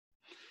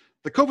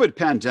The COVID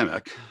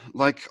pandemic,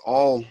 like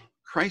all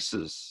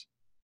crises,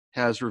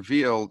 has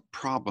revealed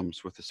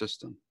problems with the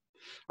system.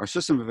 Our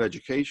system of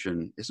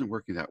education isn't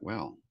working that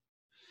well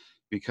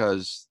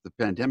because the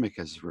pandemic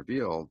has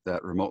revealed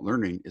that remote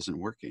learning isn't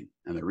working.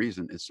 And the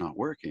reason it's not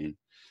working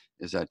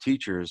is that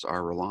teachers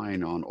are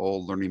relying on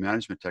old learning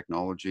management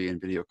technology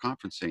and video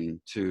conferencing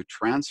to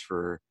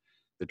transfer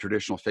the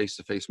traditional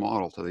face-to-face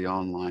model to the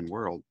online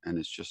world, and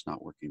it's just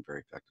not working very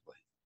effectively.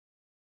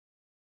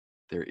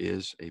 There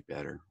is a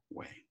better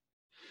way.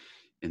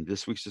 In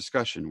this week's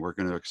discussion, we're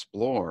going to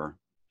explore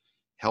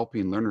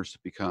helping learners to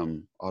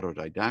become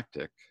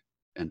autodidactic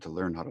and to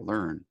learn how to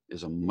learn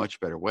is a much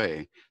better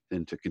way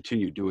than to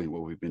continue doing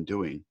what we've been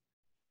doing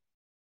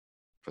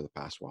for the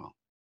past while.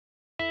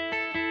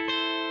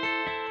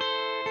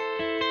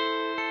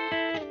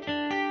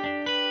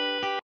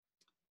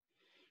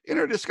 In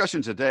our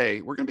discussion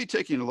today, we're going to be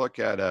taking a look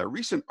at a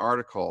recent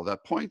article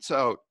that points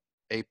out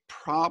a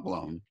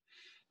problem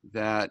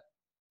that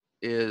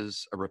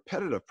is a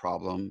repetitive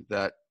problem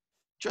that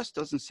just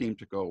doesn't seem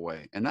to go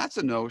away. And that's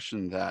a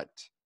notion that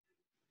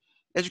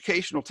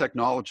educational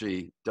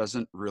technology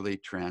doesn't really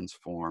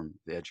transform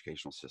the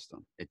educational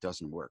system. It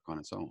doesn't work on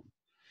its own.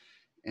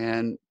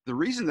 And the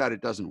reason that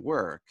it doesn't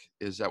work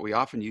is that we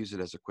often use it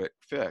as a quick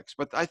fix.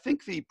 But I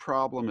think the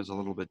problem is a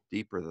little bit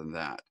deeper than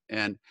that.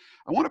 And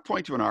I want to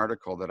point to an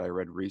article that I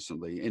read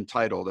recently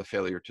entitled "A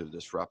Failure to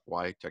Disrupt: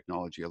 Why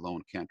Technology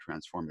Alone Can't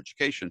Transform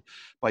Education"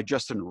 by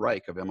Justin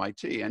Reich of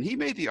MIT. And he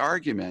made the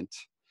argument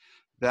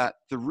that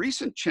the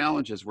recent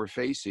challenges we're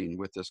facing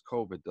with this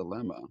COVID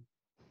dilemma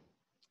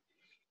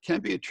can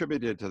be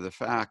attributed to the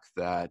fact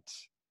that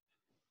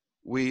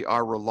we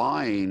are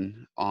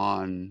relying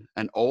on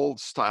an old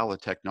style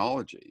of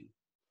technology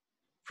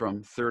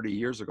from 30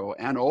 years ago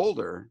and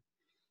older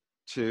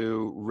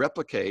to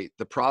replicate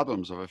the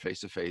problems of a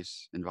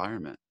face-to-face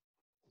environment.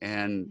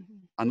 And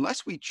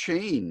unless we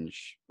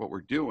change what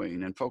we're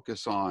doing and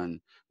focus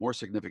on more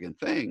significant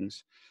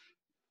things,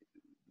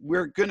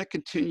 we're going to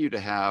continue to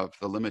have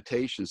the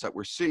limitations that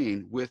we're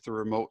seeing with the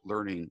remote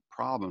learning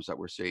problems that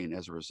we're seeing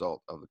as a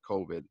result of the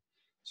COVID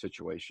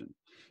situation.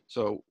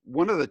 So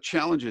one of the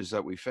challenges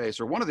that we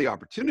face, or one of the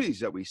opportunities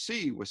that we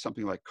see with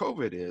something like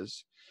COVID,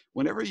 is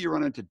whenever you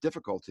run into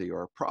difficulty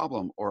or a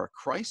problem or a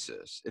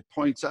crisis, it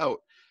points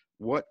out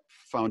what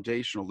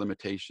foundational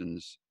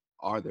limitations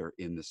are there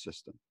in the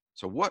system.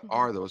 So what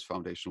are those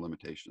foundational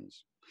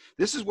limitations?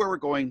 This is where we're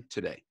going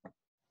today.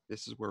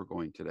 This is where we're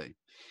going today.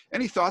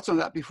 Any thoughts on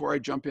that before I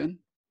jump in?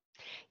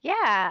 Yeah,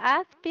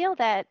 I feel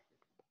that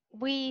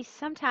we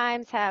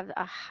sometimes have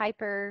a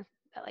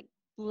like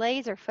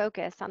laser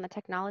focus on the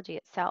technology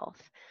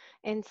itself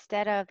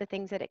instead of the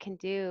things that it can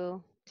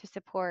do to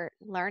support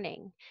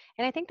learning.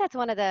 And I think that's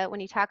one of the,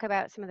 when you talk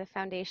about some of the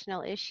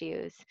foundational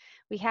issues,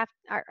 we have,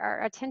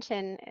 our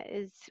attention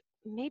is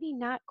maybe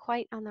not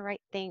quite on the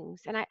right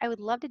things. And I would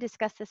love to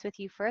discuss this with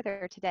you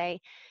further today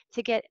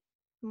to get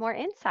more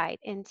insight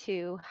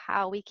into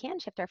how we can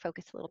shift our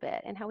focus a little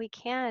bit and how we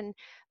can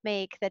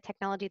make the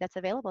technology that's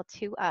available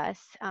to us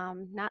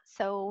not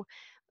so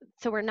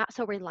we're not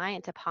so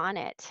reliant upon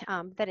it,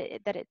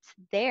 that it's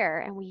there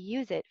and we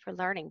use it for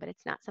learning, but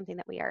it's not something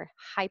that we are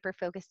hyper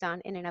focused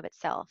on in and of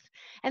itself.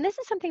 And this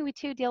is something we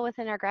too deal with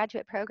in our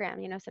graduate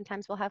program. You know,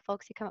 sometimes we'll have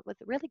folks who come up with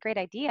really great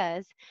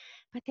ideas,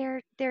 but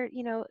they're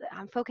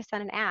I'm focused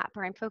on an app,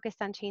 or I'm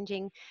focused on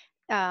changing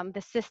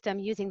the system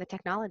using the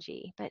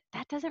technology, but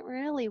that doesn't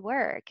really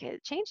work.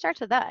 Change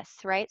starts with us,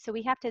 right? So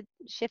we have to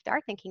shift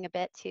our thinking a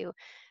bit to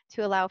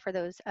allow for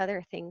those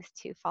other things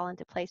to fall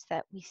into place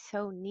that we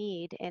so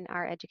need in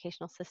our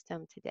educational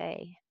system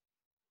today.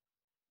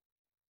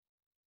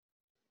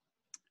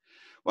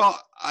 Well,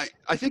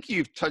 I think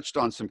you've touched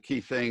on some key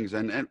things,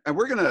 and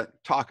we're going to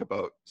talk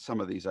about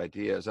some of these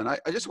ideas. And I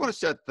just want to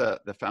set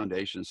the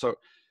foundation. So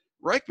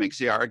Reich makes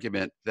the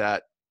argument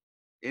that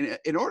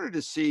in order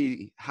to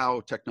see how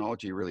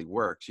technology really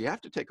works, you have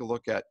to take a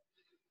look at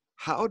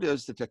how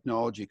does the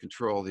technology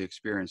control the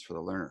experience for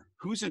the learner?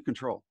 Who's in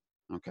control?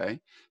 Okay,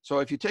 so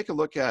if you take a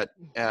look at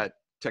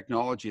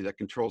technology that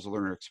controls the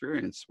learner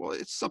experience, well,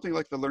 it's something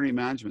like the learning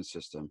management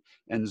system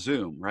and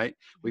Zoom, right?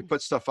 We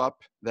put stuff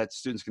up that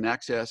students can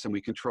access, and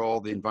we control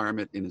the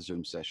environment in a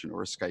Zoom session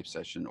or a Skype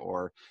session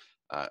or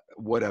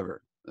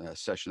whatever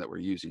session that we're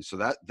using. So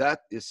that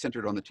is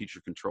centered on the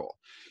teacher control.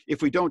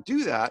 If we don't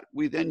do that,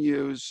 we then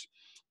use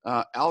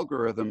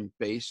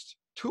algorithm-based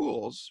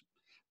tools.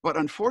 But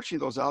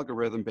unfortunately, those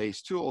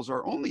algorithm-based tools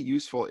are only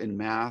useful in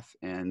math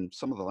and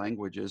some of the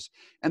languages,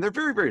 and they're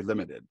very, very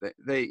limited.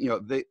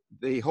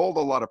 They hold a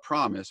lot of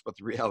promise, but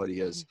the reality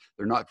is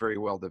they're not very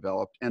well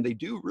developed, and they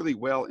do really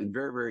well in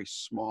very, very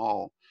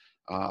small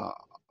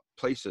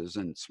places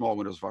and small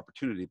windows of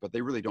opportunity, but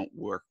they really don't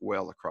work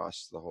well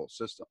across the whole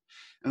system.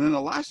 And then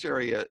the last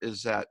area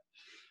is that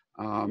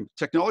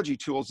technology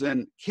tools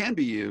then can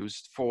be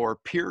used for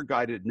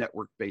peer-guided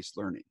network-based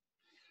learning.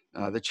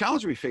 The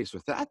challenge we face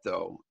with that,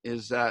 though,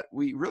 is that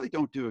we really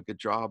don't do a good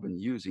job in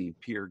using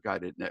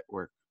peer-guided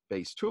network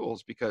based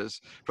tools,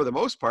 because for the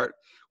most part,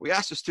 we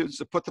ask the students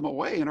to put them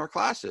away in our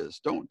classes.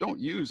 Don't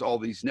use all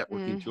these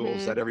networking tools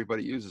Mm-hmm. that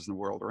everybody uses in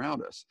the world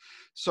around us.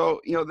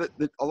 So,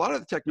 a lot of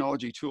the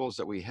technology tools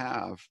that we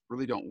have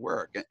really don't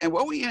work. And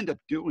what we end up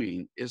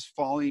doing is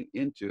falling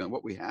into, and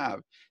what we have,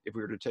 if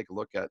we were to take a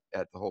look at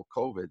the whole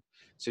COVID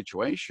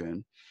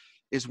situation,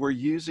 is we're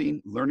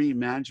using learning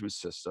management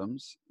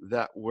systems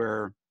that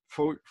were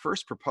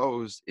first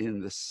proposed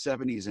in the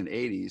 70s and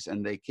 80s,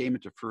 and they came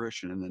into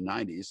fruition in the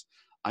 90s.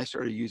 I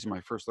started using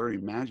my first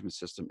learning management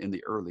system in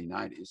the early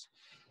 90s,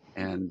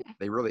 and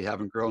they really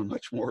haven't grown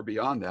much more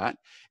beyond that.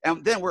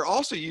 And then we're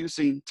also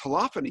using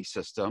telephony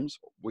systems.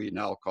 We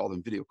now call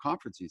them video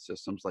conferencing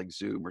systems like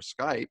Zoom or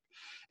Skype.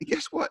 And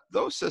guess what?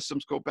 Those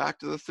systems go back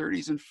to the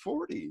 30s and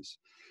 40s.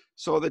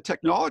 So the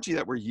technology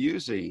that we're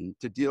using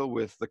to deal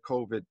with the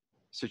COVID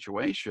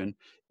situation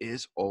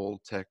is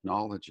old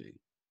technology.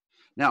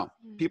 Now,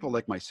 people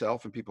like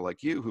myself and people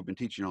like you who've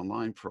been teaching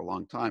online for a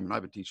long time, and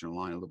I've been teaching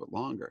online a little bit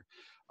longer,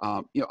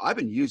 I've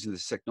been using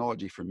this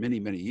technology for many,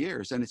 many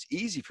years, and it's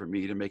easy for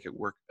me to make it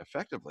work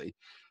effectively.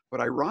 But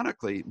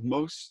ironically,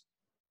 most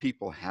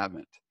people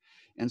haven't.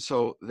 And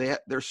so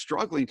they're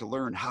struggling to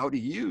learn how to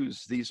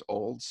use these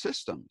old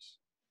systems.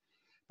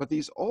 But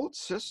these old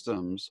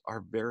systems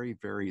are very,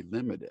 very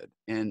limited.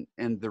 And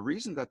the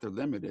reason that they're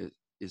limited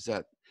is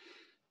that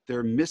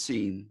they're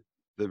missing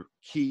the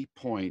key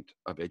point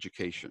of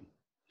education.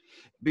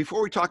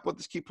 Before we talk about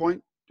this key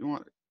point, do you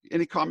want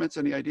any comments,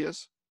 any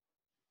ideas?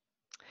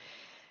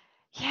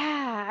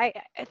 Yeah,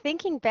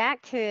 thinking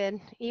back to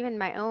even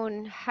my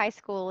own high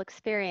school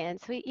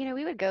experience, we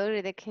would go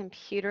to the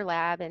computer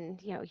lab and,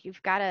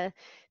 you've got to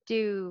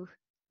do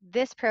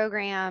this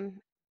program,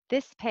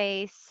 this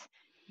pace,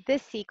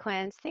 this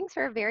sequence. Things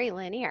were very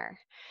linear.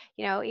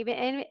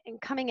 Even in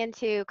coming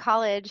into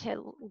college,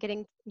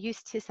 getting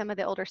used to some of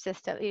the older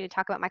systems,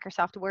 talk about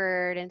Microsoft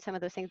Word and some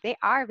of those things. They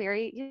are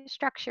very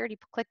structured. You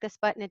click this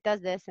button, it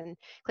does this, and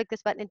click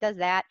this button, it does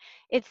that.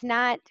 It's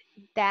not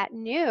that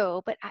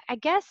new, but I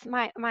guess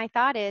my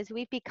thought is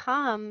we've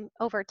become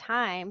over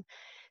time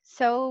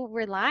so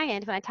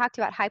reliant. When I talked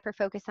about hyper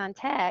focus on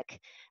tech,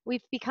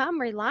 we've become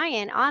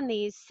reliant on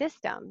these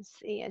systems,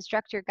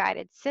 instructor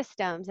guided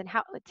systems, and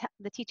how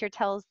the teacher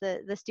tells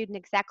the student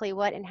exactly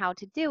what and how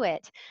to do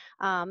it,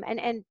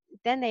 and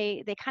then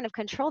they kind of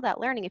control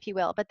that learning, if you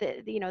will. But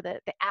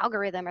the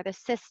algorithm or the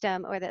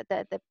system or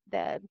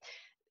the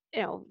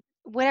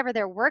whatever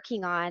they're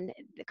working on,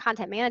 the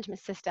content management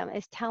system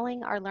is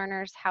telling our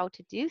learners how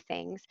to do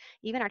things,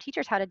 even our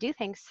teachers how to do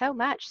things, so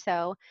much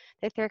so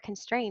that they're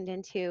constrained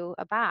into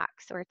a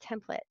box or a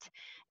template.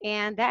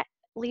 And that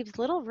leaves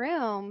little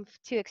room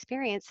to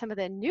experience some of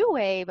the new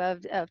wave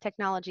of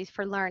technologies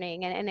for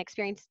learning, and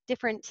experience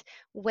different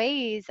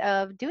ways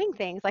of doing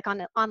things like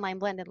on online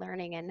blended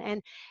learning,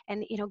 and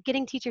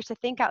getting teachers to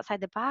think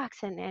outside the box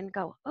and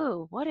go,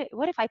 oh, what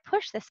if I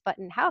push this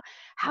button? How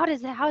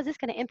is this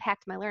going to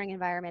impact my learning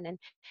environment? And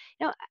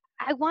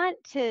I want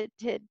to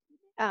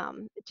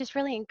just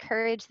really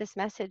encourage this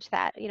message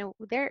that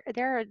there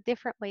are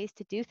different ways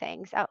to do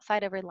things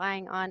outside of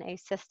relying on a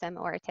system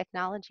or a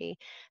technology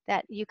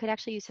that you could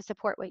actually use to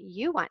support what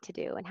you want to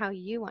do and how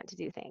you want to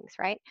do things,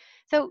 right?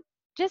 So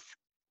just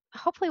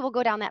hopefully we'll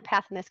go down that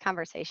path in this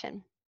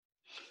conversation.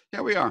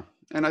 Yeah, we are.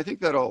 And I think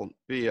that'll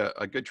be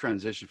a good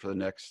transition for the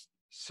next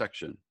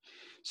section.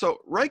 So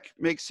Reich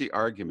makes the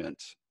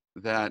argument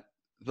that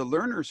the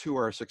learners who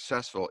are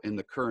successful in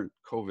the current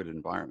COVID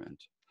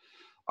environment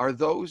are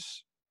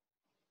those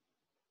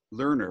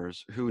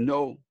learners who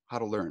know how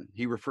to learn.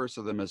 He refers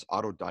to them as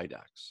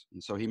autodidacts.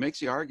 And so he makes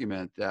the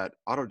argument that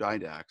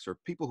autodidacts, or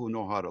people who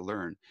know how to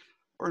learn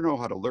or know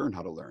how to learn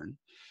how to learn,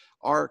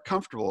 are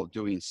comfortable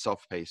doing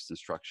self-paced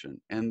instruction.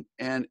 And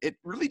it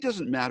really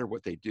doesn't matter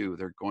what they do.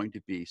 They're going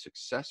to be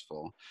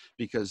successful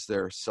because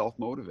they're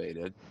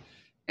self-motivated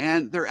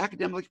and they're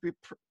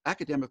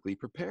academically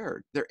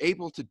prepared. They're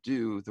able to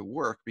do the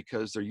work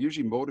because they're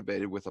usually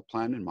motivated with a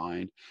plan in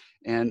mind,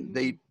 and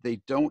Mhm. they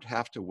don't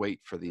have to wait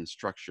for the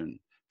instruction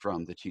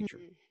from the teacher.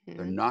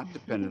 They're Mhm. not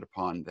dependent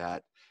upon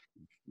that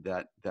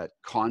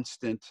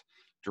constant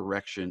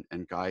direction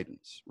and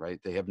guidance,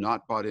 right? They have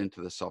not bought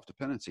into the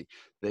self-dependency.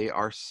 They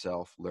are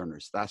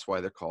self-learners. That's why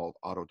they're called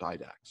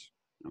autodidacts.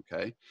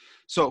 Okay.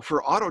 So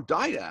for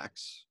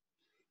autodidacts,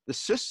 the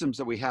systems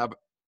that we have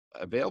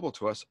available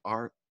to us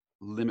are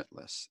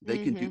limitless. They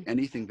can do Mhm.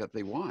 anything that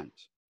they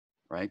want,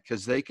 right?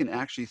 Because they can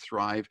actually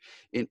thrive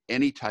in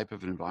any type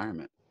of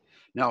environment.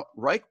 Now,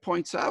 Reich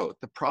points out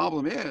the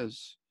problem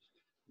is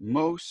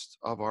most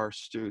of our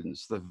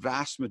students, the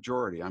vast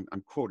majority, I'm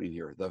quoting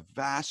here, the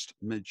vast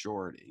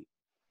majority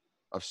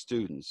of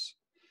students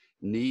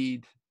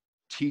need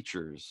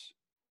teachers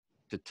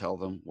to tell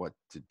them what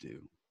to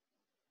do.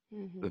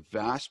 Mhm. The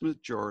vast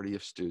majority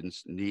of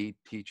students need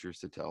teachers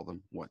to tell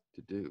them what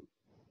to do.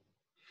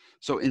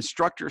 So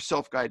instructor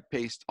self-guide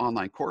paced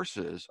online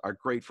courses are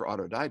great for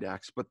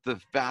autodidacts, but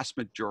the vast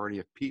majority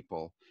of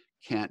people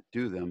can't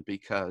do them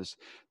because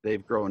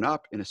they've grown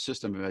up in a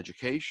system of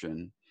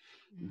education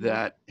Mhm.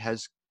 that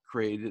has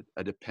created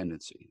a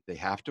dependency. They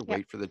have to Yep.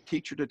 wait for the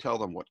teacher to tell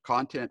them what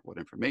content, what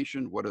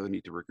information, what do they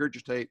need to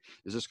regurgitate.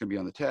 Is this going to be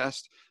on the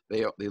test?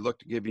 They look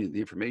to give you the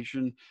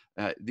information.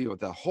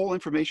 The whole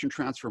information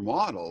transfer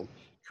model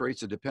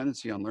creates a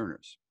dependency on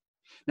learners.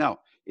 Now,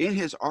 in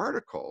his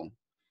article,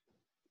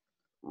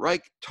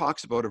 Reich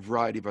talks about a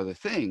variety of other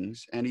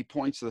things, and he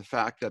points to the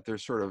fact that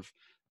there's sort of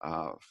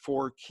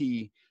four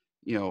key,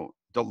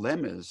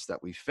 dilemmas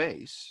that we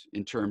face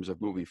in terms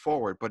of moving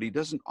forward, but he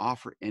doesn't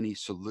offer any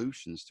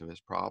solutions to his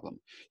problem.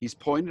 He's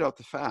pointed out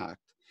the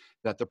fact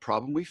that the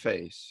problem we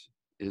face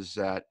is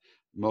that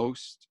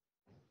most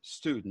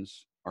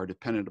students are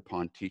dependent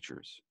upon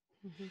teachers.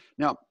 Mm-hmm.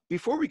 Now,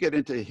 before we get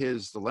into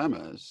his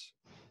dilemmas,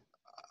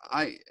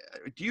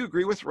 do you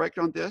agree with Reich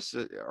on this?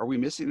 Are we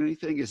missing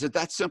anything? Is it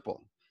that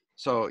simple?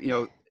 So,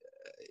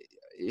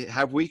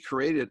 have we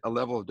created a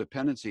level of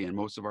dependency in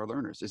most of our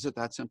learners? Is it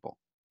that simple?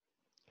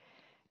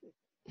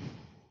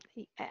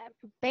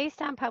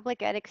 Based on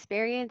public ed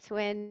experience,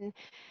 when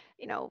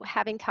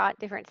having taught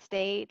different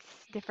states,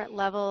 different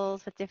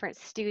levels with different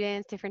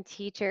students, different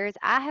teachers,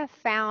 I have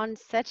found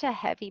such a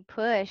heavy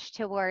push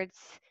towards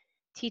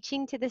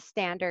teaching to the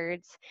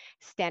standards,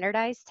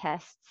 standardized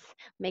tests,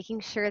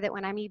 making sure that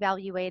when I'm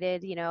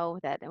evaluated,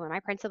 that when my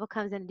principal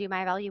comes in to do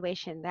my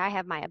evaluation, that I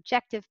have my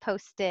objective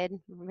posted,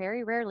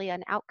 very rarely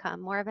an outcome,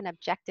 more of an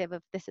objective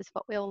of this is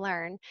what we'll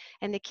learn.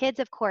 And the kids,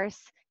 of course,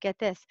 get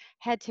this,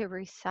 had to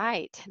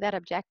recite that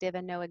objective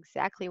and know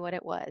exactly what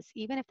it was,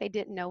 even if they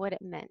didn't know what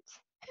it meant.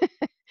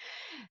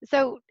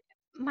 So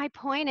my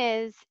point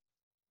is,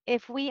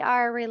 if we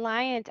are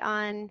reliant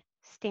on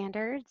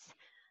standards,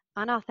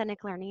 on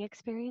authentic learning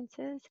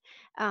experiences,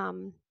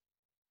 um,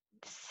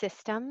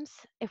 systems,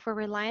 if we're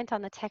reliant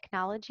on the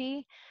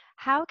technology,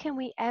 how can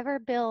we ever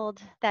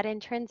build that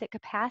intrinsic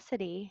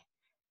capacity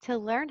to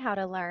learn how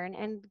to learn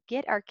and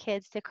get our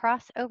kids to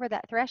cross over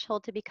that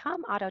threshold to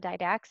become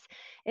autodidacts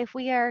if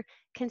we are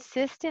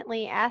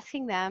consistently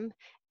asking them,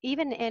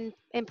 even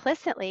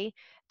implicitly,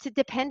 to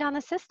depend on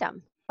the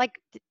system, like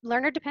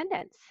learner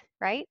dependence,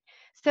 right?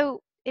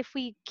 So if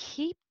we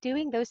keep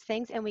doing those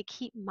things and we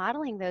keep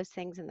modeling those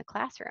things in the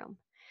classroom,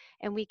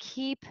 and we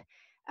keep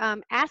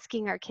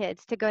asking our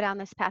kids to go down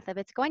this path of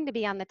it's going to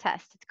be on the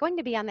test, it's going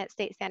to be on that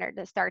state standard,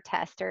 the STAR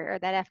test, or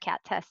that FCAT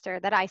test, or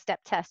that ISTEP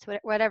test,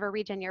 whatever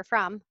region you're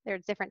from.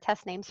 There's different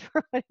test names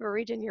for whatever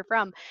region you're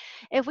from.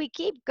 If we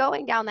keep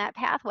going down that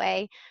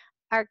pathway,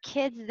 our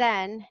kids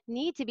then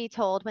need to be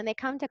told when they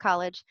come to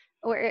college,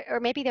 or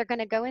maybe they're going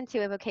to go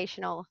into a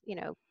vocational,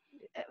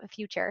 a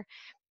future,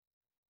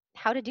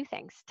 how to do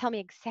things. Tell me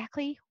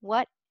exactly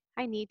what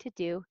I need to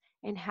do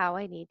and how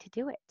I need to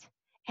do it.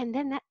 And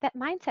then that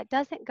mindset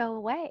doesn't go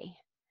away.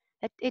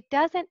 It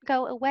doesn't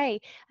go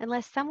away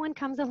unless someone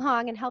comes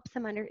along and helps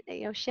them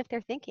shift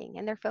their thinking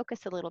and their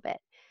focus a little bit.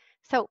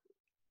 So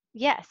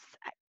yes,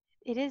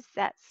 it is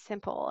that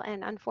simple.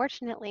 And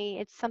unfortunately,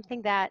 it's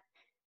something that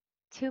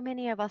too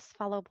many of us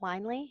follow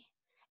blindly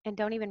and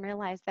don't even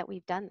realize that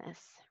we've done this,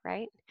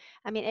 right?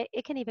 I mean,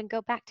 it can even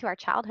go back to our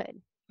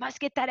childhood. Must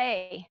get that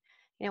A.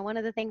 One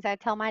of the things I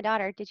tell my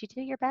daughter, did you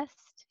do your best?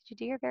 Did you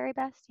do your very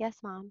best? Yes,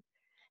 mom.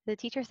 Did the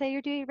teacher say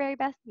you do your very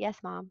best? Yes,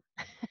 mom.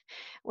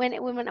 When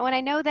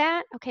I know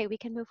that, okay, we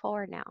can move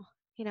forward now.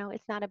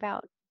 It's not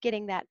about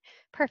getting that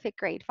perfect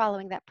grade,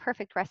 following that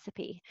perfect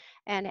recipe,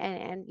 and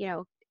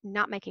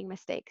not making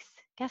mistakes.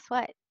 Guess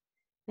what?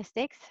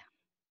 Mistakes,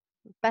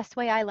 best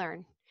way I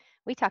learn.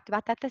 We talked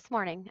about that this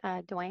morning,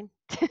 Dwayne.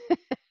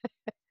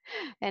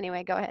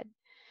 Anyway, go ahead.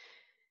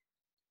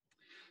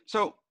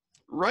 So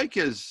Reich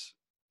is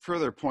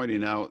further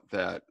pointing out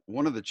that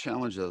one of the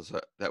challenges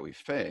that we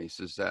face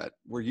is that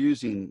we're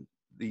using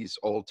these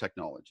old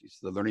technologies,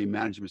 the learning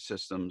management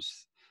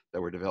systems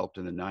that were developed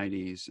in the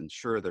 90s, and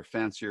sure, they're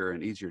fancier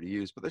and easier to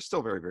use, but they're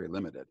still very, very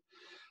limited.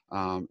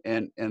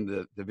 And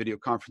the video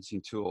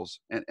conferencing tools.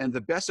 And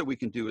the best that we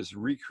can do is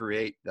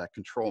recreate that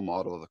control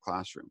model of the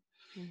classroom.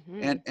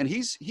 Mm-hmm. And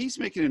he's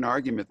making an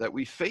argument that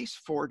we face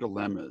four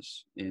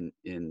dilemmas in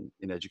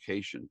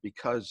education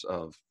because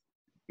of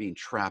being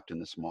trapped in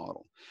this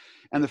model.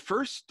 And the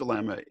first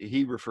dilemma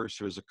he refers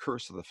to as a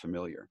curse of the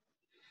familiar.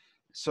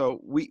 So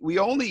we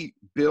only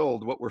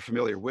build what we're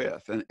familiar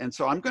with. And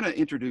so I'm going to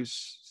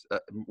introduce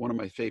one of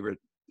my favorite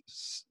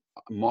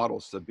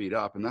models to beat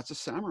up, and that's a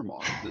Sammer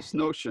model. This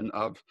notion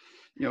of,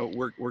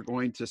 we're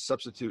going to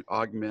substitute,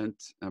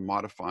 augment, and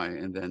modify,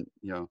 and then,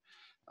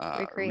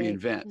 Recreate.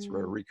 reinvent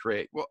or Mm-hmm.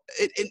 recreate. Well,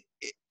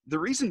 the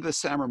reason the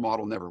Sammer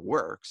model never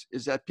works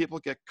is that people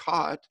get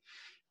caught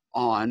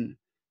on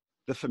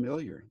the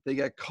familiar. They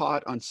get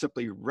caught on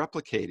simply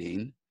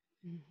replicating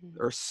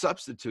Mm-hmm. or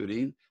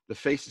substituting the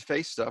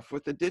face-to-face stuff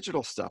with the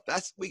digital stuff.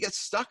 We get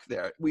stuck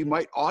there. We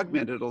might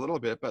augment it a little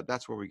bit, but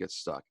that's where we get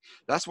stuck.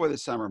 That's why the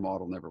Sammer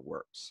model never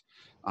works.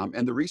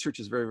 And the research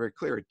is very, very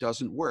clear. It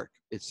doesn't work.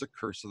 It's the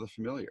curse of the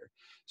familiar.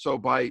 So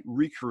by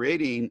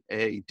recreating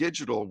a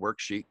digital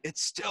worksheet,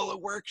 it's still a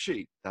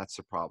worksheet. That's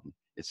the problem.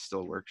 It's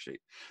still a worksheet.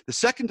 The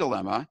second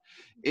dilemma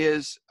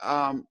is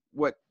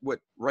what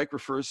Reich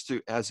refers to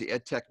as the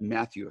EdTech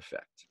Matthew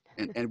effect.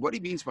 And what he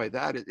means by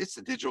that is it's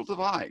the digital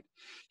divide.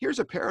 Here's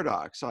a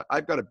paradox.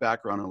 I've got a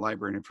background in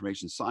library and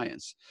information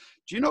science.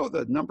 Do you know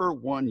the number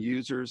one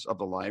users of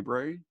the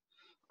library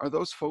are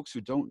those folks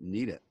who don't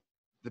need it?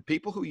 The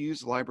people who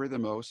use the library the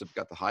most have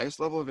got the highest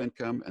level of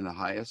income and the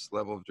highest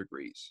level of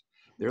degrees.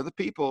 They're the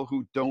people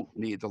who don't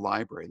need the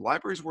library.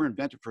 Libraries were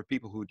invented for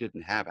people who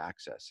didn't have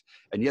access.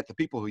 And yet the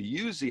people who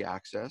use the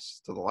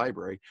access to the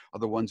library are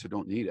the ones who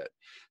don't need it.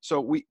 So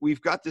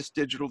we've got this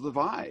digital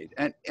divide.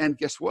 And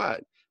guess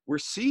what? We're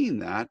seeing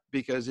that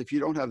because if you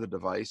don't have the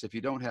device, if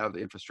you don't have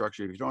the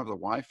infrastructure, if you don't have the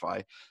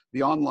Wi-Fi,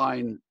 the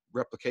online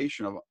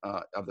replication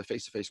of the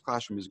face-to-face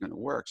classroom is going to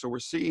work. So we're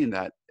seeing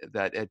that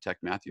ed tech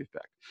Matthew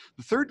effect.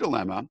 The third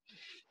dilemma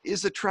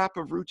is the trap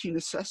of routine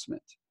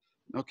assessment.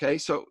 Okay,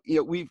 so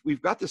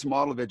we've got this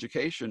model of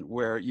education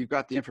where you've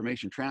got the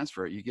information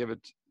transfer, you give it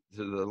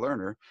to the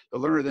learner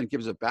then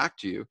gives it back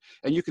to you,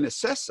 and you can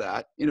assess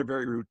that in a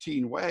very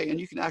routine way,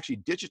 and you can actually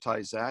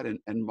digitize that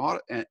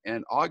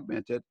and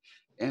augment it,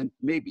 and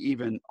maybe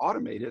even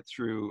automate it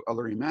through a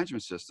learning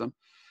management system,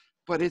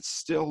 but it's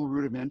still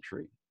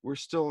rudimentary. We're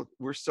still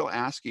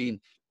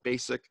asking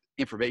basic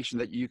information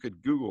that you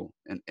could Google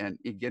and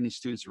getting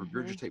students to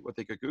regurgitate what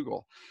they could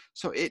Google.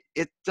 So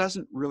it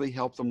doesn't really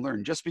help them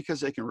learn. Just because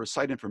they can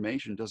recite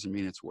information doesn't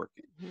mean it's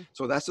working.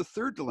 So that's the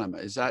third dilemma,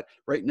 is that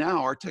right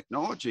now our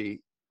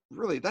technology,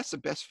 really, that's the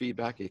best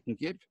feedback it can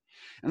give.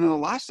 And then the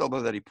last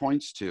dilemma that he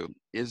points to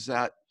is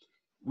that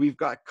we've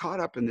got caught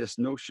up in this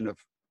notion of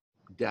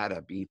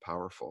data being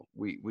powerful.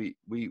 We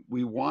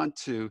want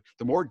to,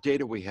 the more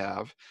data we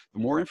have, the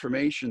more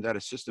information that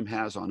a system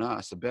has on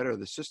us, the better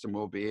the system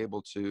will be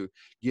able to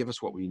give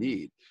us what we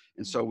need.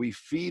 And so we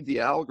feed the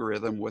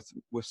algorithm with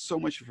so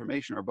much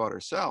information about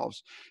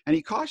ourselves. And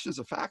he cautions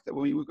the fact that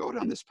when we go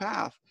down this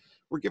path,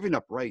 we're giving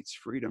up rights,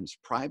 freedoms,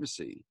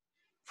 privacy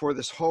for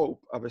this hope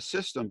of a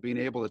system being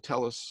able to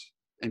tell us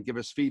and give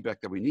us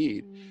feedback that we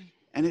need.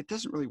 And it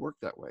doesn't really work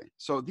that way.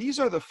 So these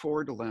are the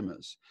four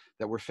dilemmas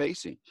that we're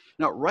facing.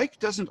 Now, Reich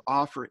doesn't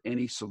offer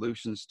any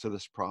solutions to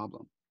this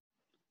problem,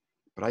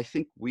 but I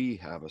think we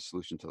have a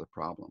solution to the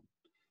problem.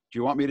 Do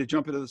you want me to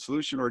jump into the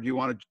solution, or do you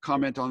want to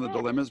comment on the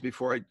dilemmas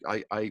before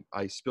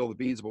I spill the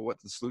beans about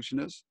what the solution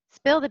is?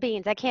 Spill the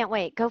beans. I can't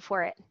wait. Go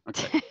for it.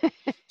 Okay.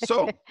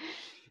 So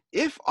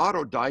if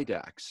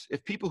autodidacts,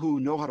 if people who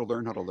know how to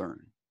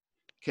learn,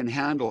 can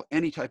handle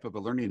any type of a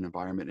learning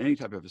environment, any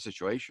type of a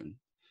situation,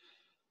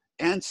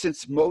 and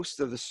since most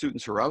of the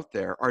students who are out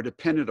there are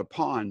dependent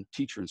upon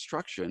teacher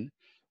instruction,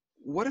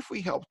 what if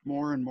we helped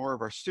more and more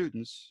of our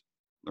students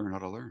learn how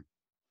to learn?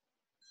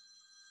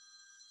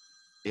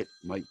 It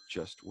might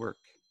just work.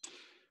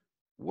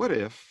 What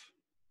if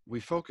we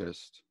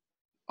focused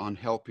on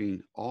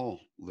helping all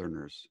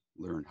learners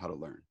learn how to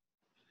learn?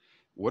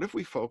 What if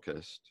we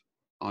focused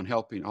on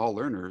helping all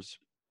learners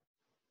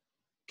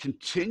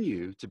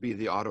continue to be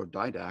the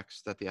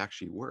autodidacts that they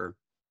actually were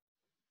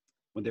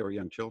when they were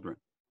young children?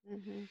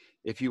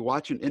 If you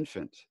watch an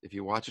infant, if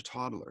you watch a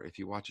toddler, if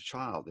you watch a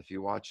child, if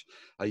you watch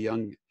a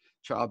young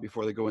child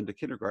before they go into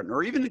kindergarten,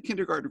 or even in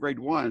kindergarten grade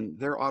 1,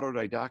 they're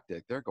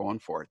autodidactic. They're going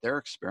for it. They're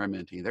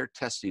experimenting. They're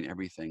testing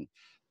everything.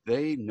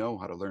 They know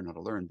how to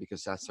learn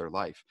because that's their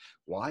life.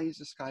 Why is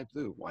the sky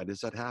blue? Why does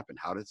that happen?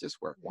 How does this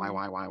work?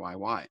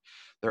 Why?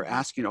 They're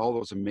asking all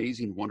those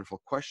amazing,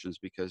 wonderful questions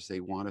because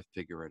they want to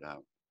figure it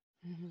out.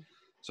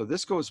 So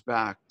this goes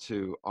back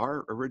to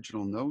our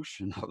original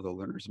notion of the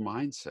learner's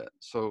mindset.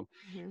 So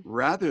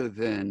rather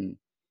than,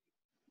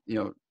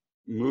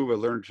 move a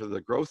learner to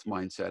the growth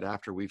mindset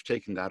after we've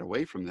taken that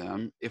away from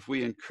them, if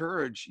we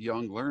encourage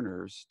young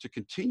learners to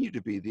continue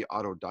to be the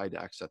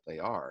autodidacts that they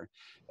are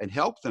and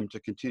help them to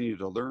continue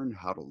to learn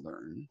how to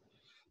learn,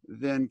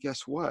 then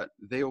guess what?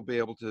 They'll be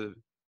able to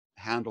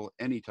handle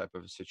any type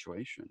of a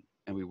situation,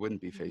 and we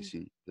wouldn't be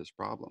facing this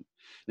problem.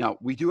 Now,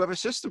 we do have a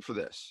system for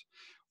this.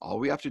 All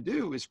we have to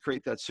do is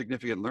create that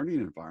significant learning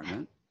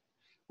environment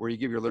where you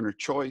give your learner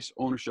choice,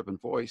 ownership,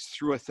 and voice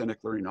through authentic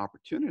learning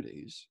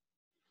opportunities,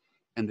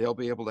 and they'll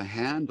be able to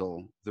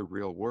handle the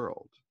real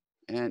world.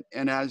 And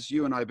as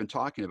you and I have been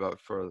talking about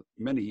for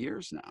many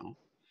years now,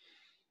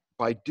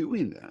 by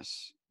doing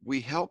this,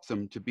 we help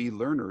them to be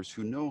learners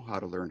who know how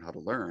to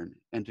learn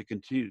and to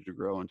continue to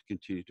grow and to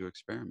continue to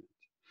experiment.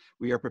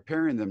 We are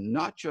preparing them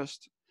not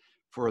just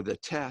for the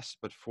test,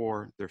 but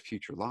for their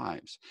future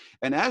lives.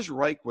 And as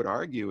Reich would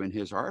argue in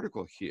his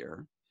article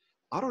here,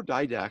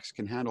 autodidacts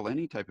can handle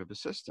any type of a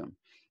system,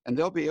 and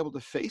they'll be able to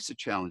face the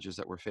challenges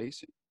that we're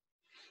facing.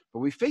 But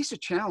we face a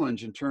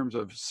challenge in terms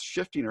of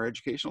shifting our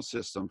educational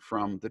system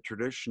from the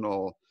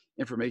traditional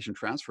information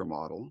transfer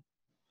model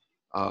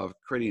of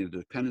creating a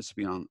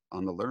dependency on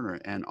the learner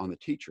and on the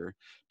teacher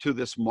to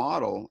this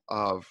model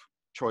of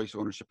choice,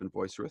 ownership, and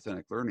voice through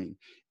authentic learning,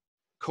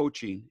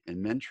 coaching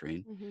and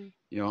mentoring.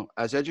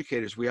 As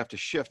educators, we have to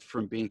shift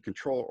from being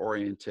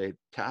control-oriented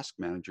task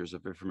managers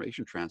of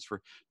information transfer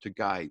to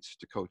guides,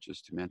 to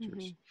coaches, to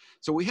mentors.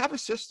 So we have a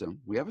system,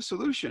 we have a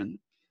solution.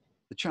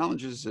 The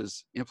challenge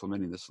is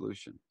implementing the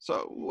solution.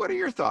 So what are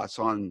your thoughts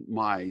on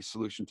my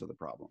solution to the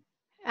problem?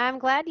 I'm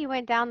glad you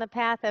went down the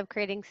path of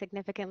creating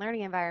significant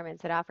learning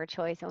environments that offer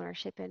choice,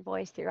 ownership, and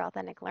voice through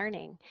authentic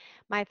learning.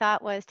 My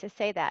thought was to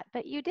say that,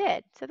 but you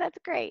did. So that's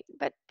great.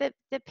 But the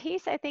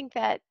piece I think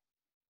that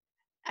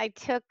I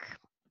took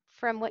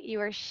from what you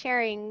were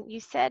sharing, you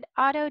said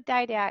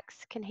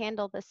autodidacts can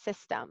handle the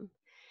system,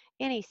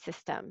 any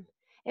system.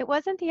 It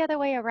wasn't the other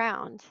way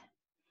around,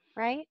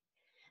 right?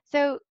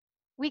 So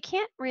we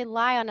can't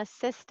rely on a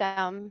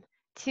system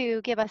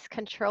to give us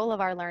control of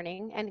our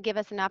learning and give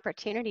us an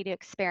opportunity to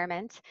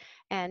experiment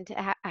and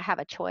have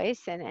a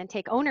choice and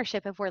take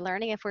ownership if we're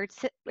learning. If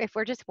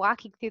we're just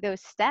walking through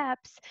those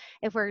steps,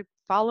 if we're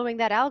following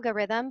that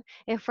algorithm,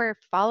 if we're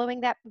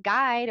following that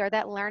guide or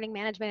that learning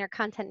management or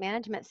content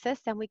management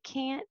system, we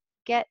can't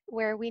get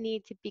where we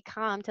need to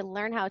become to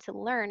learn how to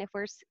learn if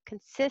we're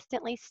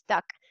consistently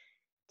stuck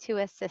to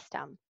a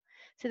system.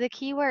 So the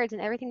key words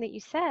and everything that you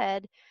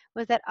said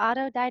was that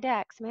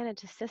autodidacts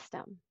manage a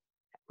system,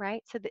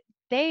 right? So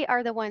they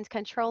are the ones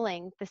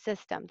controlling the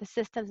system. The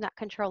system's not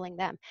controlling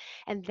them.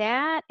 And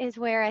that is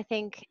where I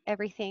think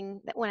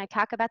everything that when I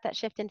talk about that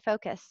shift in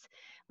focus,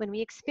 when we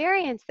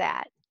experience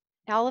that,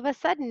 all of a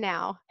sudden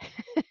now,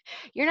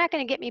 you're not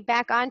going to get me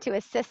back onto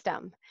a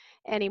system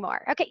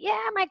anymore. Okay, yeah,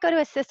 I might go to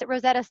a system,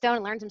 Rosetta Stone,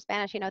 and learn some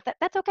Spanish.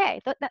 That's okay.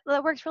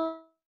 That works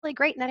really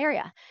great in that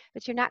area.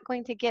 But you're not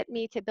going to get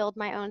me to build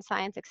my own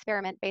science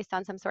experiment based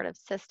on some sort of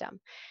system.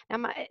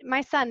 Now,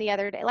 my son the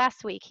other day,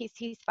 last week,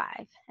 he's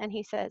 5, and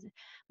he says,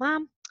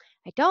 "Mom,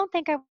 I don't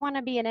think I want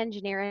to be an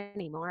engineer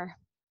anymore."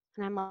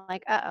 And I'm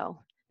like, "Uh-oh,"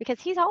 because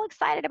he's all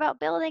excited about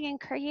building and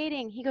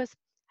creating. He goes,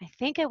 "I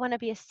think I want to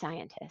be a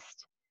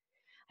scientist."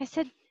 I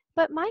said,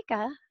 "But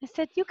Micah," I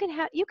said, you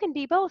can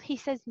be both." He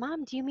says,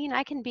 "Mom, do you mean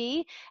I can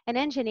be an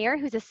engineer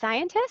who's a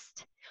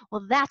scientist?"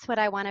 Well, that's what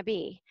I want to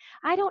be.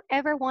 I don't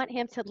ever want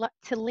him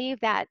to leave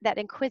that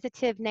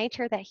inquisitive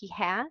nature that he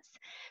has,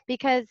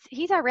 because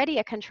he's already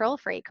a control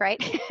freak,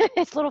 right?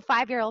 His little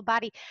 5-year-old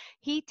body.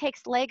 He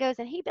takes Legos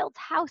and he builds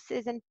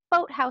houses and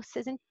boat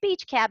houses and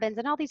beach cabins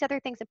and all these other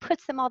things and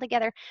puts them all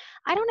together.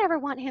 I don't ever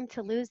want him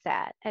to lose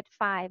that at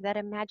 5, that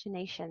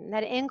imagination,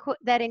 that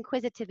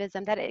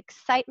inquisitivism, that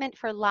excitement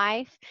for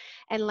life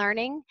and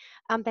learning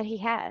that he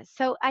has.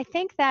 So I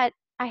think that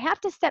I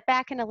have to step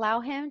back and allow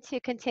him to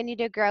continue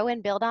to grow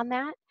and build on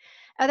that.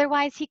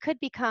 Otherwise, he could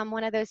become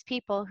one of those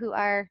people who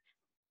are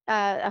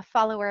a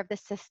follower of the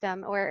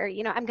system, or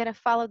I'm going to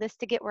follow this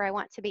to get where I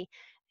want to be.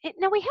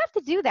 No, we have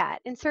to do that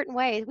in certain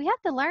ways. We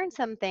have to learn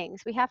some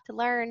things. We have to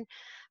learn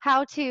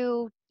how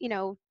to,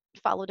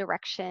 follow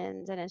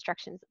directions and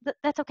instructions.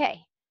 That's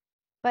okay.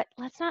 But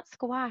let's not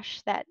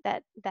squash that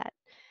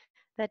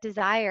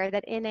desire,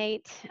 that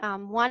innate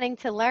wanting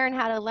to learn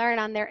how to learn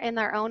in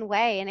their own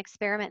way and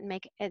experiment and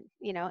make it,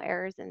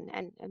 errors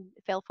and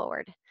fail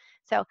forward.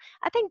 So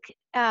I think,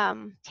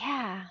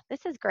 yeah,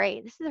 this is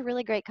great. This is a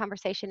really great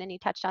conversation, and you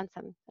touched on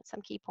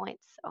some key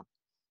points. So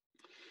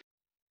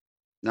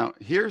Now,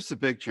 here's the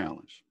big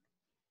challenge.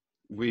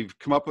 We've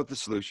come up with the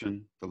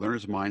solution, the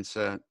learner's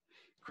mindset,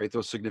 create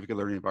those significant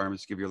learning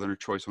environments, give your learner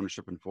choice,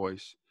 ownership, and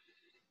voice.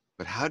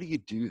 But how do you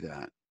do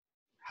that?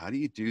 How do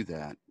you do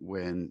that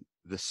when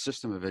the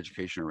system of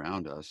education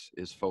around us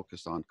is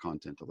focused on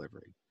content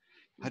delivery?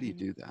 How do you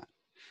hmm do that?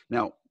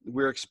 Now,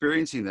 we're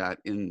experiencing that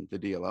in the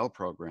DLL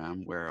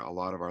program, where a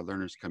lot of our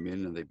learners come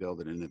in and they build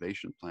an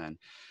innovation plan,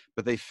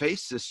 but they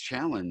face this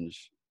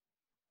challenge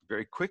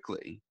very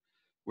quickly,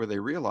 where they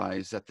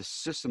realize that the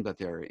system that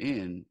they're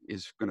in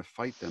is going to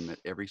fight them at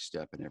every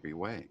step in every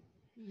way,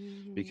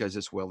 hmm because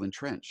it's well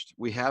entrenched.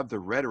 We have the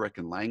rhetoric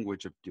and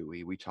language of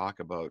Dewey. We talk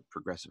about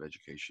progressive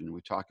education.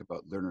 We talk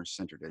about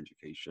learner-centered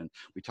education.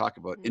 We talk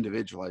about hmm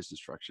individualized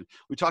instruction.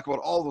 We talk about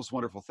all those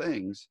wonderful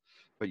things,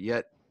 but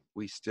yet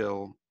we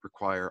still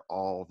require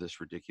all this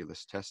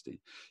ridiculous testing.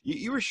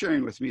 You were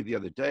sharing with me the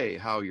other day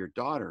how your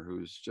daughter,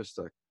 who's just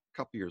a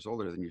couple years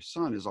older than your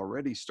son, is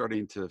already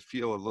starting to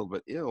feel a little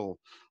bit ill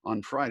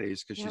on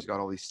Fridays because she's Yep. got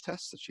all these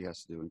tests that she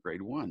has to do in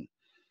grade 1.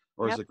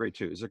 Or is Yep. it grade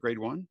 2? Is it grade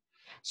 1?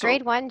 So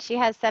Grade 1, she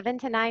has 7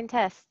 to 9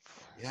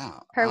 tests yeah.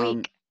 per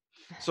week.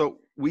 So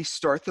we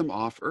start them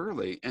off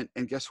early, and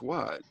guess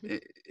what?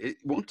 Mhm. It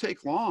won't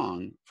take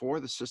long for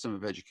the system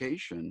of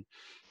education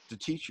to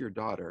teach your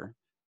daughter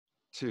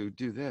to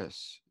do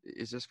this.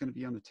 Is this going to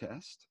be on the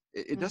test?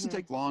 It doesn't Mhm.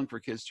 take long for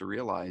kids to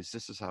realize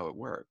this is how it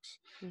works.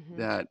 Mhm.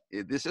 That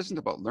this isn't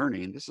about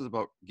learning. This is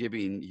about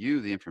giving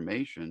you the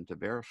information to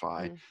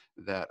verify Mhm.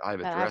 that I've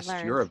That I've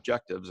addressed your learned.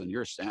 objectives and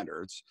your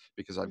standards,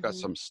 because I've got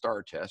Mhm. some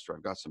STAR test, or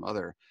I've got some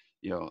other,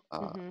 you know,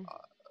 uh, Mhm.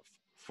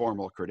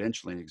 formal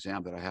credentialing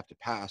exam that I have to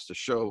pass to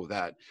show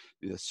that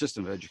the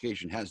system of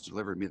education has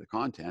delivered me the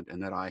content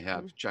and that I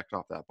have Mhm. checked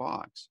off that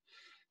box.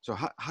 So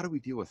how do we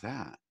deal with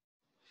that?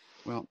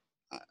 Well,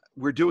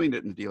 we're doing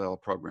it in the DLL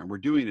program. We're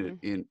doing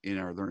it Mhm. in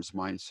our learner's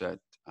mindset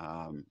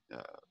um,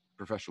 uh,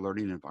 professional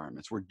learning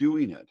environments. We're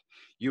doing it.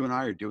 You and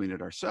I are doing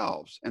it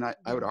ourselves. And I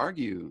would Mhm.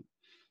 argue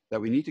that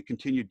we need to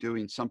continue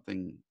doing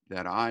something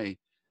that I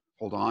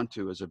hold on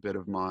to as a bit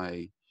of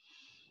my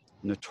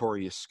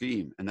notorious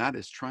scheme, and that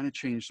is trying to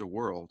change the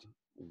world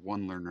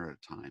one learner at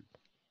a time.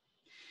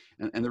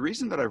 And the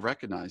reason that I've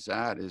recognized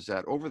that is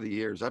that over the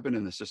years, I've been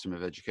in the system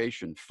of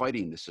education,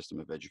 fighting the system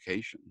of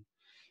education.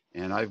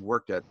 And I've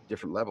worked at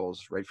different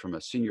levels, right from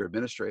a senior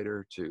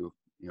administrator to,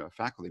 a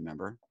faculty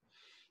member.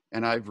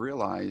 And I've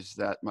realized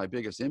that my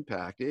biggest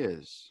impact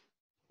is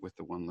with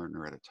the one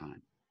learner at a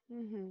time.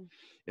 Mm-hmm.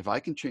 If I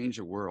can change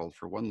the world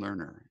for one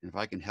learner, and if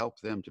I can help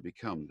them to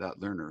become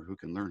that learner who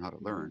can learn how to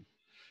Mm-hmm. learn,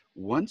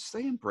 once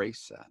they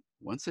embrace that,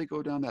 once they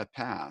go down that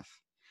path,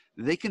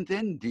 they can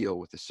then deal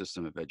with the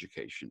system of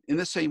education in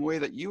the same way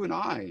that you and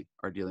I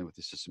are dealing with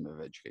the system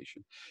of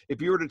education.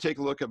 If you were to take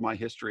a look at my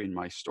history and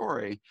my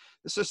story,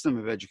 the system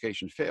of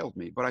education failed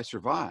me, but I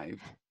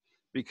survived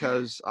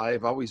because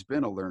I've always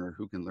been a learner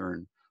who can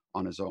learn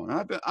on his own.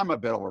 And I'm a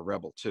bit of a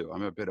rebel too.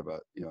 I'm a bit of a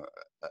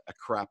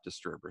crap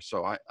disturber.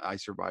 So I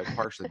survived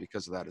partially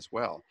because of that as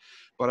well.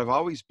 But I've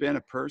always been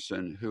a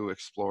person who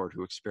explored,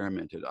 who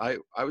experimented.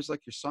 I was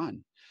like your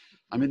son.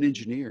 I'm an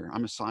engineer.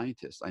 I'm a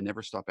scientist. I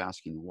never stop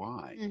asking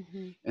why.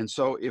 Mm-hmm. And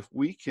so if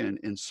we can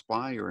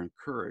inspire,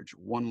 encourage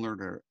one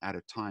learner at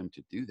a time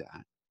to do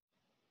that,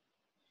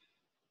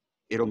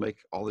 it'll make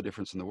all the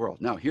difference in the world.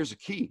 Now, here's a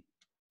key.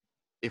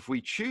 If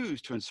we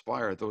choose to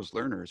inspire those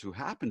learners who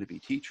happen to be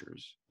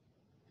teachers,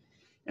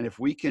 and if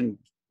we can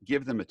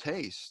give them a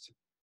taste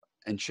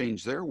and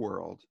change their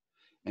world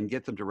and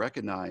get them to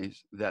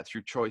recognize that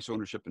through choice,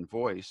 ownership, and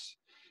voice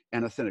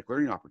and authentic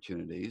learning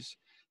opportunities,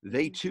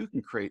 they too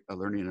can create a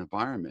learning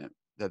environment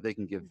that they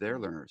can give their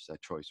Mm-hmm. learners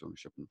that choice,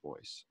 ownership, and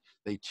voice.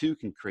 They too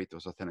can create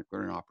those authentic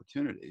learning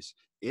opportunities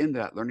in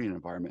that learning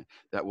environment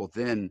that will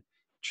then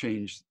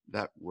change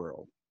that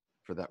world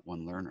for that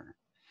one learner.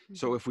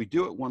 So Mm-hmm. if we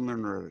do it one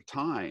learner at a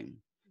time,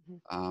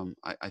 Mm-hmm.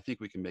 I think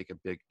we can make a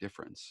big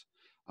difference.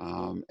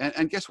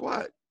 And guess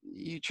what?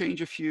 You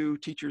change a few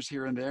teachers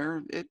here and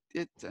there,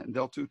 and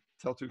they'll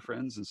tell two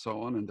friends and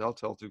so on, and they'll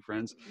tell two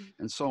friends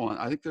and so on.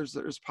 I think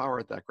there's power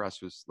at that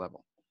grassroots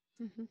level.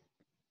 Mm-hmm.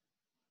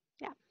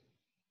 Yeah.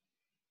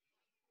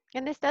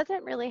 And this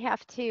doesn't really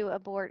have to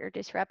abort or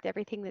disrupt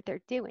everything that they're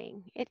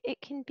doing.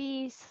 It can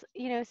be,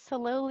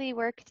 slowly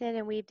worked in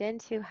and weaved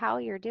into how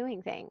you're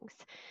doing things.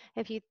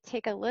 If you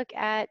take a look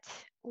at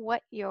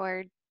what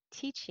you're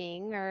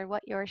teaching or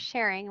what you're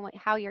sharing,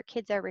 how your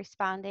kids are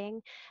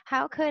responding,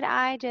 how could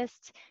I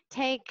just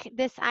take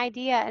this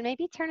idea and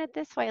maybe turn it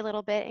this way a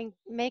little bit and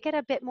make it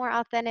a bit more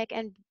authentic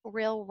and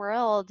real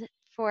world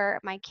for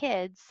my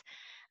kids,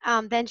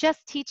 than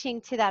just teaching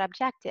to that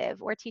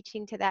objective or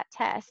teaching to that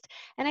test.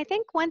 And I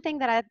think one thing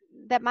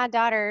that my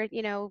daughter,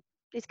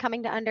 is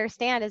coming to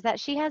understand is that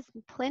she has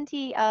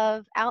plenty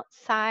of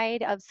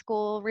outside of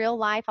school, real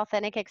life,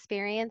 authentic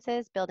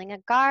experiences, building a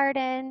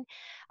garden.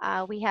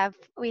 We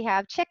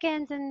have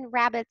chickens and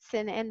rabbits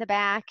in the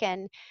back,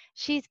 and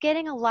she's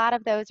getting a lot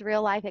of those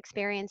real life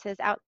experiences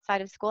outside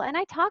of school. And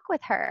I talk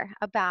with her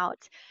about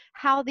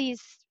how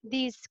these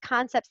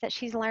concepts that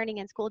she's learning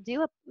in school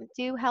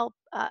do help,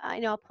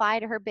 apply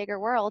to her bigger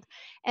world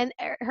and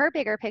her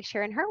bigger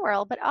picture in her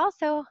world, but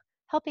also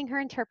helping her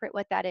interpret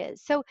what that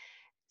is. So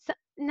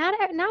not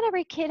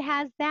every kid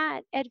has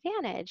that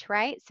advantage,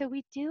 right? So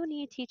we do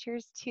need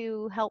teachers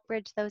to help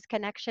bridge those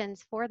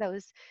connections for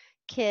those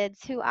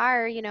kids who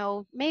are,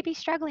 maybe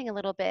struggling a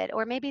little bit,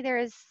 or maybe there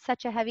is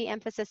such a heavy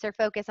emphasis or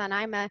focus on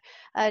I'm a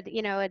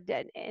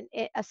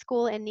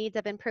school in needs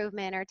of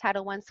improvement or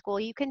Title I school.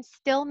 You can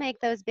still make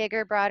those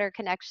bigger, broader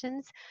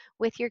connections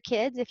with your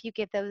kids if you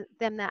give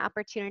them the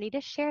opportunity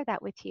to share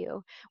that with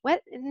you.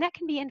 And that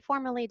can be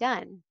informally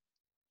done.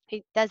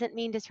 It doesn't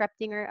mean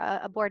disrupting or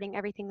aborting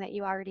everything that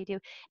you already do.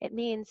 It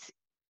means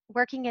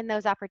working in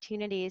those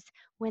opportunities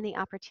when the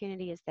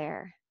opportunity is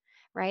there,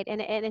 right?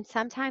 And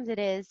sometimes it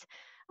is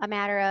a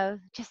matter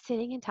of just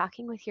sitting and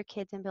talking with your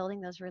kids and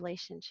building those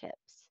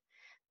relationships.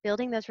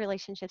 Building those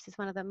relationships is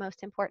one of the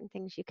most important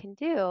things you can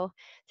do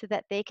so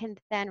that they can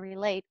then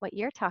relate what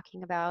you're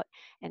talking about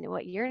and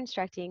what you're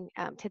instructing,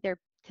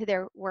 to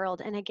their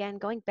world. And again,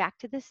 going back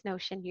to this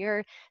notion,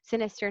 your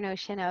sinister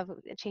notion of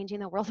changing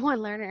the world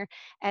one learner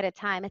at a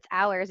time. It's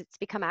ours. It's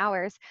become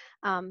ours.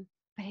 But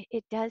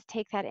it does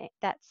take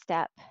that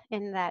step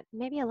in that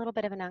maybe a little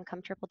bit of an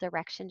uncomfortable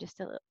direction, just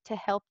to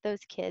help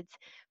those kids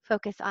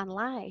focus on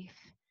life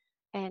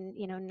and,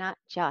 not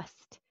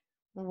just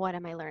what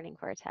am I learning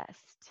for a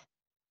test.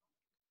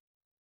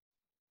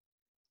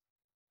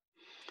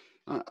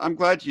 I'm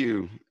glad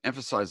you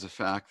emphasize the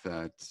fact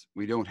that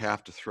we don't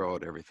have to throw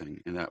out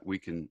everything and that we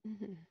can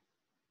Mm-hmm.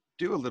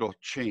 do a little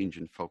change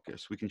in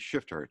focus. We can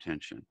shift our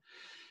attention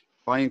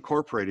by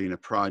incorporating a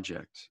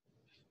project,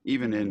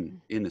 even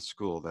in a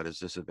school that is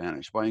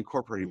disadvantaged, by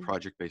incorporating Mm-hmm.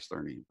 project-based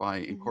learning, by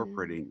Mm-hmm.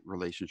 incorporating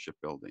relationship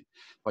building,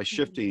 by Mm-hmm.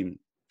 shifting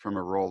from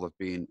a role of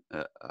being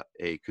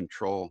a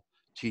control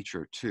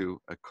teacher to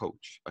a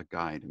coach, a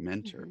guide, a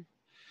mentor. Mm-hmm.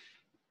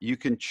 You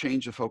can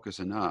change the focus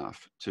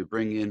enough to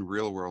bring in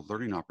real world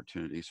learning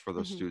opportunities for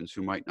those Mm-hmm. students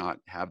who might not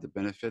have the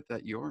benefit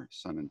that your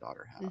son and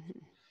daughter have, Mm-hmm.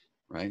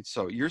 right?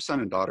 So your son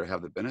and daughter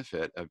have the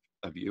benefit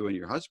of you and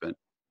your husband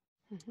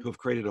Mm-hmm. who have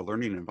created a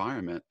learning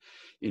environment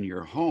in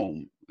your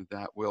home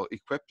that will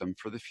equip them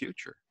for the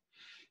future.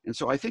 And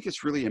so I think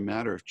it's really a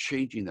matter of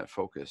changing that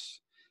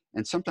focus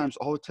And sometimes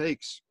all it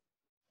takes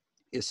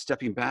is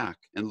stepping back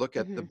and look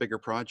at the Mhm. bigger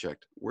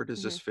project. Where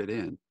does this Mhm. fit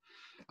in?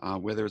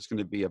 Whether it's going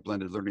to be a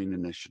blended learning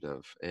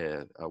initiative,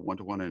 a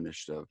one-to-one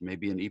initiative,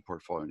 maybe an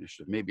e-portfolio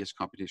initiative, maybe it's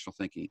computational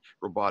thinking,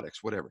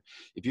 robotics, whatever.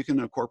 If you can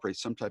incorporate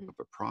some type Mhm. of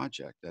a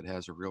project that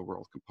has a real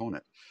world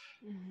component,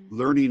 Mhm.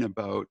 learning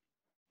about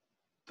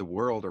the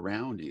world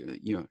around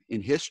you,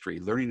 in history,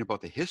 learning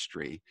about the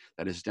history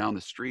that is down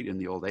the street in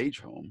the old age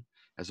home,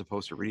 as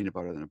opposed to reading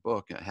about it in a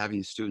book,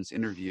 having students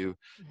interview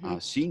Mhm.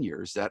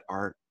 seniors that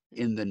are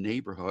in the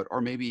neighborhood,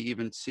 or maybe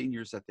even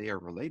seniors that they are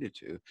related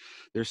to.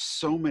 There's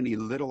so many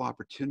little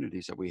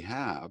opportunities that we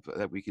have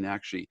that we can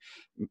actually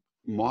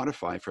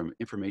modify from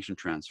information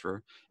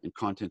transfer and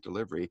content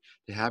delivery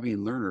to having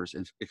learners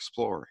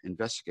explore,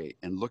 investigate,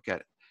 and look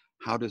at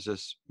how does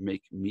this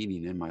make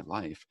meaning in my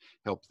life,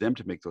 help them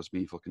to make those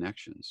meaningful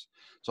connections.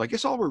 So I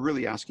guess all we're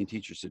really asking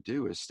teachers to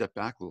do is step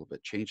back a little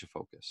bit, change the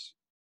focus,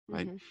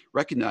 right? Mhm.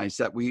 Recognize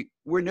that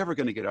we're never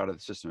going to get out of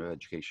the system of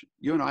education.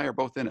 You and I are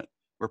both in it.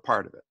 We're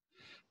part of it.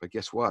 But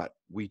guess what?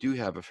 We do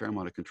have a fair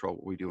amount of control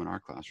what we do in our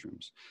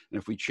classrooms. And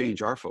if we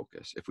change our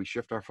focus, if we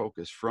shift our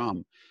focus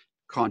from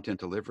content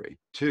delivery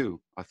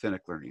to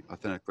authentic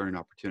learning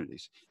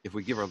opportunities. If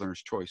we give our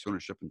learners choice,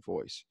 ownership, and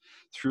voice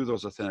through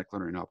those authentic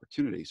learning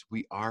opportunities,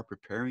 we are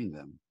preparing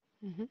them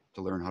Mhm.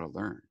 to learn how to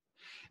learn.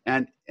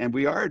 And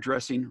we are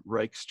addressing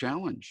Reich's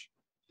challenge.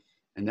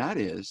 And that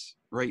is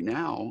right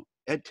now,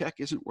 ed tech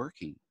isn't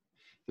working.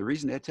 The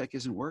reason ed tech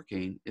isn't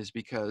working is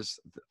because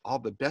all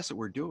the best that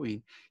we're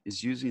doing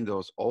is using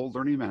those old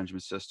learning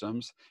management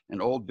systems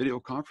and old video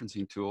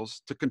conferencing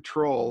tools to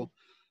Mhm. control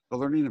the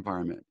learning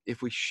environment.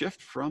 If we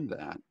shift from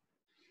that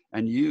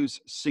and use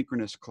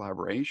synchronous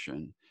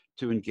collaboration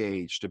to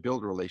engage, to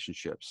build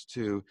relationships,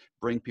 to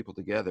bring people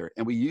together.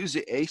 And we use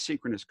the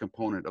asynchronous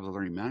component of the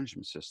learning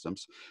management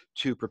systems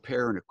to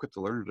prepare and equip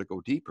the learner to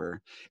go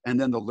deeper. And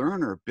then the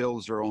learner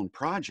builds their own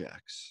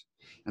projects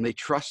and they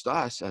trust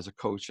us as a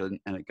coach and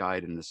a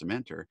guide and as a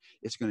mentor.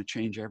 It's going to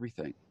change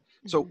everything.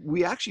 So Mhm.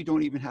 we actually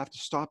don't even have to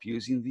stop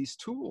using these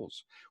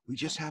tools. We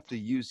just have Right. to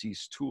use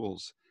these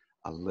tools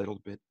a little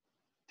bit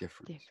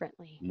different,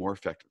 Differently. more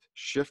effective.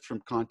 Shift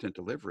from content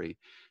delivery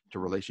to Mhm.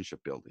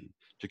 relationship building,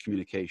 to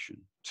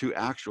communication, to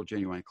actual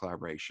genuine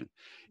collaboration,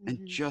 and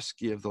Mhm. just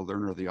give the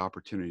learner the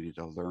opportunity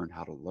to learn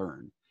how to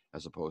learn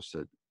as opposed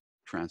to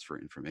transfer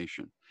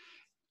information.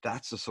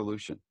 That's the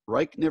solution.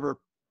 Reich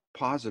never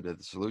posited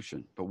the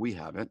solution, but we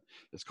have it.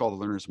 It's called the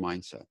learner's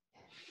mindset.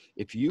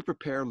 If you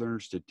prepare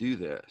learners to do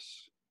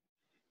this,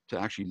 to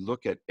actually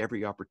look at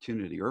every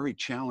opportunity or every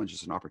challenge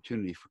as an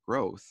opportunity for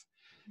growth,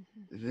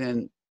 Mhm.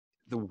 then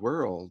the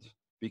world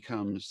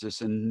becomes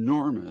this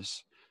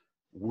enormous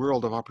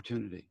world of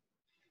opportunity.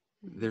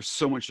 Mhm. There's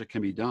so much that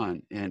can be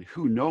done, and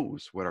who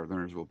knows what our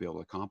learners will be able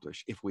to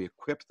accomplish if we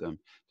equip them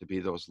to be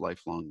those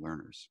lifelong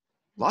learners.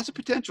 Lots of Mhm.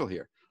 potential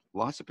here,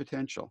 lots of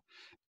potential.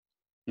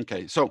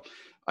 Okay, so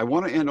I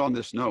want to end on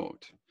this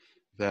note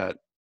that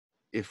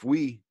if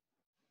we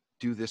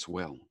do this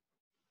well,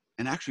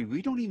 and actually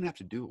we don't even have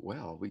to do it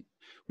well,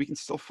 we can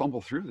still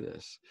fumble through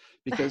this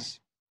because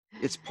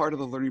it's part of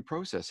the learning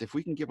process. If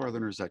we can give our Yeah.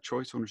 learners that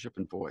choice, ownership,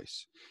 and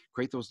voice,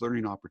 create those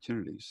learning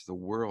opportunities, the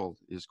world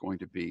is going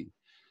to be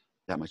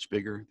that much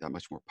bigger, that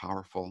much more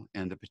powerful,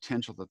 and the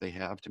potential that they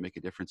have to make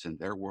a difference in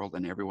their world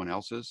and everyone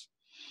else's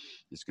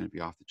is going to be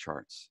off the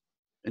charts.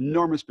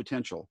 Enormous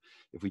potential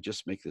if we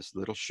just make this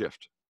little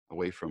shift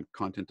away from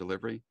content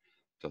delivery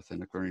to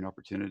authentic learning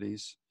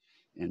opportunities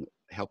and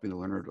helping the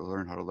learner to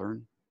learn how to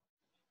learn.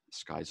 The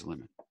sky's the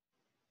limit.